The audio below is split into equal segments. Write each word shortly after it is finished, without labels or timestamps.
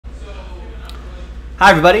Hi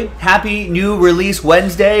everybody, happy new release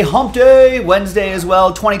Wednesday, hump day Wednesday as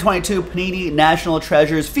well, 2022 Panini National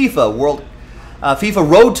Treasures FIFA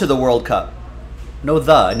Road to the World Cup.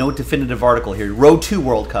 No definitive article here. Road to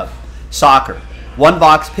World Cup. Soccer. One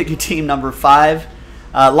box, pick your team number 5.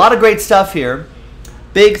 A lot of great stuff here.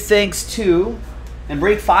 Big thanks to, and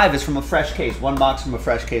break 5 is from a fresh case. One box from a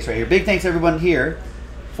fresh case right here. Big thanks to everyone here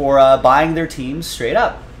for buying their teams straight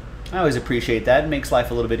up. I always appreciate that. It makes life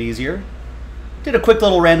a little bit easier. Did a quick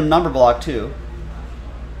little random number block too.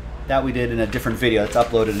 That we did in a different video. It's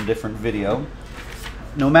uploaded in a different video.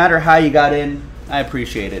 No matter how you got in, I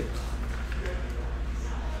appreciate it.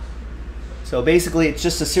 So basically it's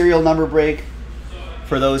just a serial number break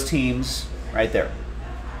for those teams right there.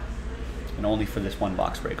 And only for this one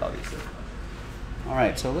box break, obviously.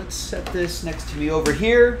 Alright, so let's set this next to me over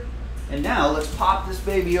here. And now let's pop this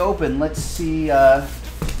baby open. Let's see, there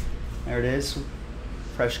it is.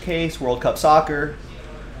 Fresh case, World Cup Soccer.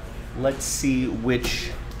 Let's see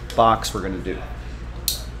which box we're going to do.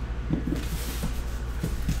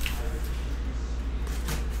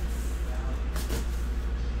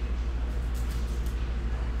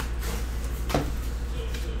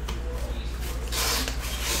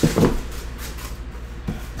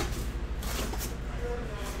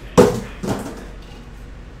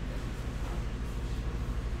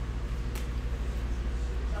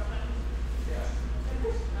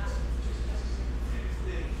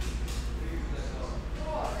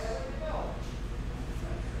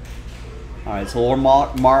 All right, so we'll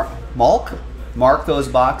mark those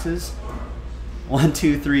boxes. 1,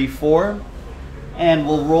 2, 3, 4. And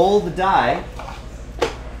we'll roll the die.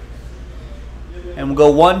 And we'll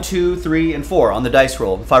go 1, 2, 3, and 4 on the dice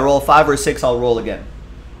roll. If I roll a 5 or a 6, I'll roll again.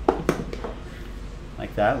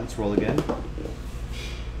 Like that. Let's roll again.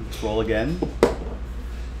 Let's roll again.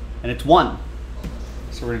 And it's 1.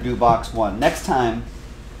 So we're going to do box 1. Next time,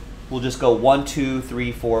 we'll just go 1, 2,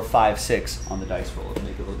 3, 4, 5, 6 on the dice roll to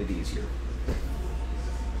make it a little bit easier.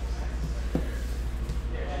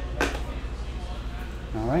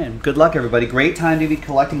 All right, and good luck, everybody. Great time to be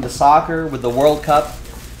collecting the soccer with the World Cup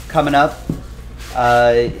coming up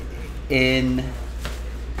in,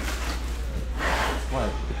 what,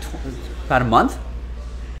 about a month?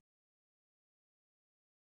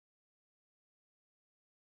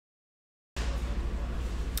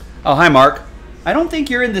 Oh, hi, Mark. I don't think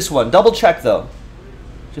you're in this one. Double check, though,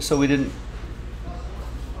 just so we didn't,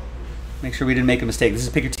 make sure we didn't make a mistake. This is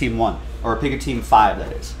pick your team 1, or pick your team 5,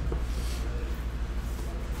 that is.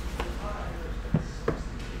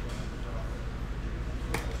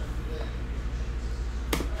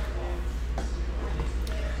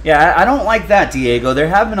 Yeah, I don't like that, Diego. There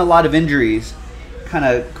have been a lot of injuries kind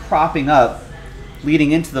of cropping up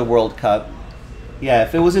leading into the World Cup. Yeah,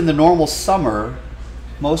 if it was in the normal summer,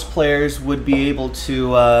 most players would be able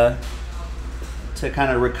to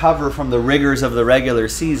kind of recover from the rigors of the regular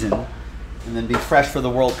season and then be fresh for the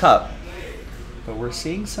World Cup. But we're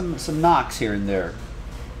seeing some knocks here and there.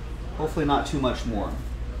 Hopefully not too much more.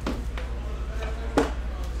 All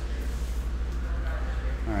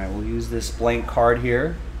right, we'll use this blank card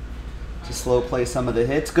here to slow play some of the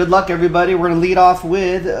hits. Good luck, everybody. We're going to lead off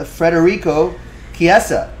with Federico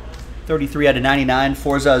Chiesa. 33 out of 99,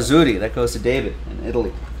 Forza Azzurri. That goes to David in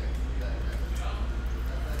Italy.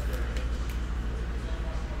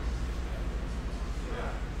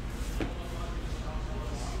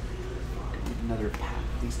 Another pack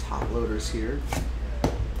of these top loaders here.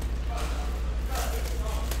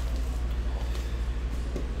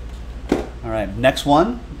 All right, next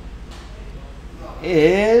one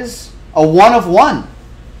is a 1 of 1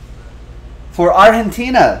 for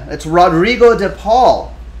Argentina. It's Rodrigo de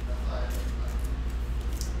Paul.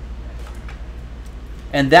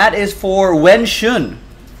 And that is for Wen Shun,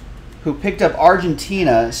 who picked up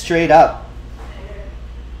Argentina straight up.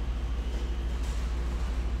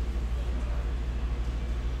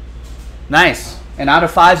 Nice. And out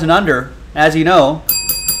of 5s and under, as you know,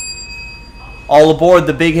 all aboard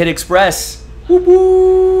the Big Hit Express. Whoop,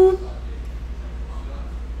 whoop.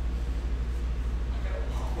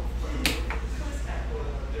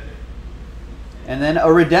 And then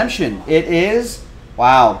a redemption. It is,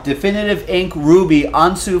 wow, Definitive Ink Ruby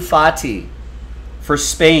Ansu Fati for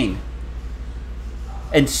Spain.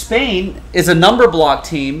 And Spain is a number block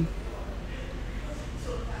team.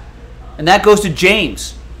 And that goes to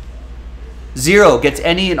James. 0 gets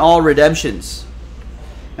any and all redemptions.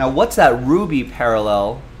 Now, what's that Ruby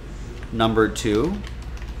parallel number 2?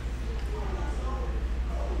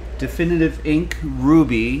 Definitive Ink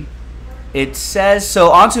Ruby. It says,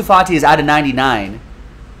 so Ansu Fati is out of 99.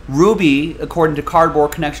 Ruby, according to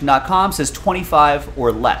cardboardconnection.com, says 25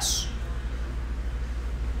 or less.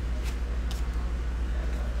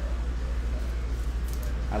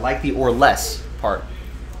 I like the or less part.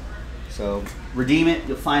 So redeem it,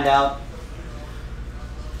 you'll find out.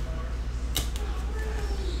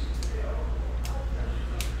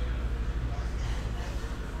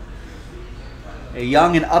 A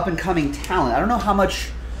young and up-and-coming talent. I don't know how much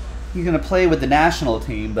he's going to play with the national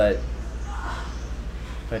team, but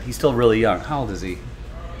he's still really young. How old is he?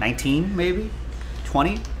 19, maybe?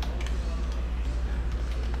 20?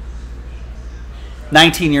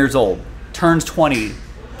 19 years old. Turns 20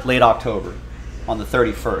 late October on the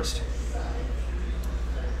 31st.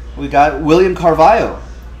 We got William Carvalho,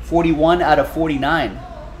 41 out of 49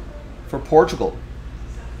 for Portugal.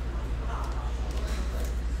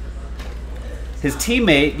 His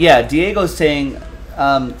teammate, yeah, Diego's saying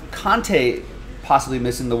Conte possibly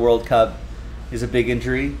missing the World Cup is a big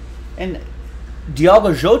injury. And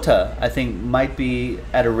Diogo Jota, I think, might be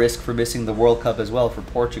at a risk for missing the World Cup as well for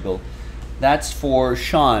Portugal. That's for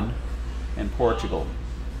Sean and Portugal.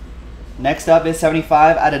 Next up is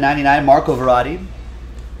 75 out of 99, Marco Verratti.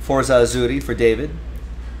 Forza Azzurri for David.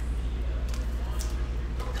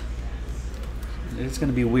 It's going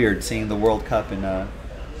to be weird seeing the World Cup in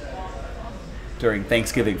during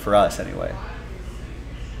Thanksgiving for us, anyway.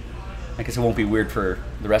 I guess it won't be weird for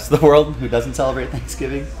the rest of the world who doesn't celebrate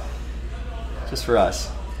Thanksgiving. Just for us.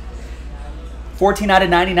 14 out of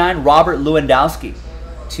 99, Robert Lewandowski.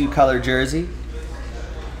 2-color jersey.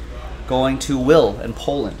 Going to Will in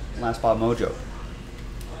Poland. Last spot mojo.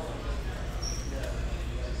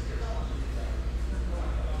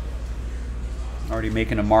 Already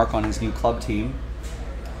making a mark on his new club team.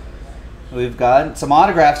 We've got some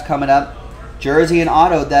autographs coming up. Jersey and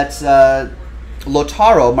auto, that's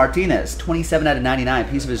Lautaro Martinez, 27 out of 99.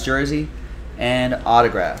 Piece of his jersey and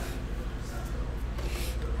autograph.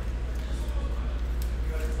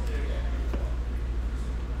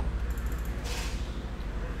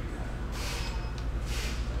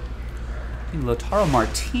 Lautaro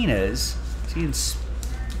Martinez, is he in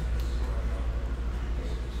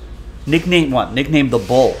nickname what? Nicknamed the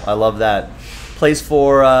Bull. I love that. Plays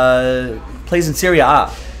in Serie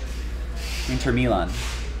A. Inter Milan.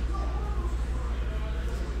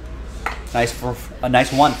 A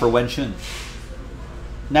nice one for Wen Shun.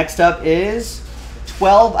 Next up is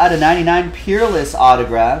 12 out of 99 Peerless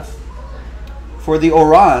autograph for the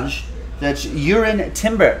Orange. That's Urin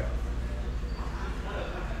Timber.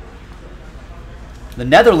 The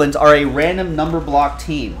Netherlands are a random number block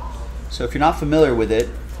team. So if you're not familiar with it,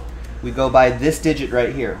 we go by this digit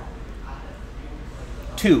right here.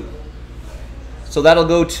 2. So that'll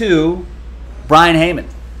go to Brian Heyman.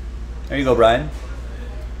 There you go, Brian.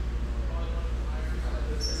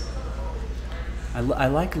 I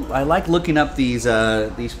like looking up these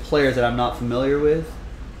players that I'm not familiar with,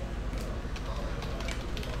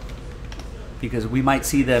 because we might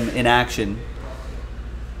see them in action.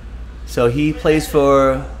 So he plays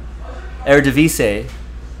for Eredivisie,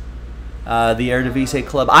 the Eredivisie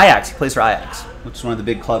club. Ajax. He plays for Ajax, which is one of the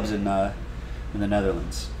big clubs in the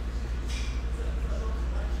Netherlands.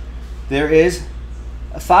 There is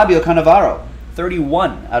Fabio Cannavaro,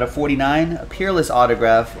 31 out of 49, a Peerless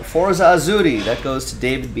autograph. Forza Azzurri, that goes to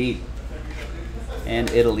David B. and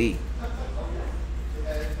Italy.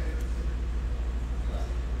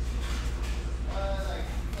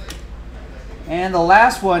 And the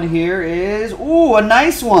last one here is, ooh, a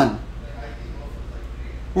nice one.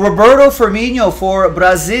 Roberto Firmino for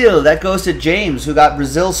Brazil. That goes to James, who got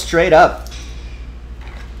Brazil straight up.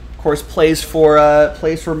 Of course, plays for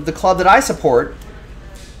the club that I support,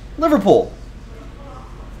 Liverpool.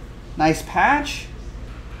 Nice patch,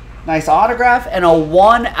 nice autograph, and a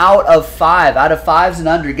 1 out of 5. Out of 5s and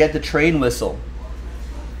under, get the train whistle.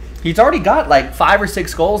 He's already got like 5 or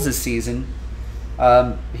 6 goals this season.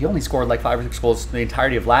 He only scored like 5 or 6 goals the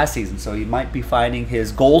entirety of last season, so he might be finding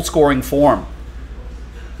his goal-scoring form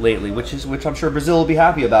lately, which I'm sure Brazil will be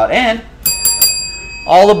happy about. And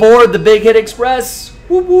all aboard the Big Hit Express.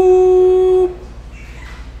 Whoop, whoop.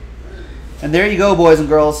 And there you go, boys and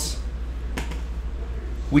girls.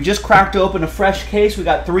 We just cracked open a fresh case. We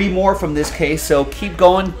got 3 more from this case, so keep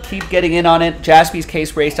going, keep getting in on it.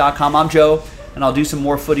 JaspysCaseBrace.com. I'm Joe, and I'll do some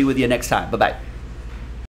more footy with you next time. Bye-bye.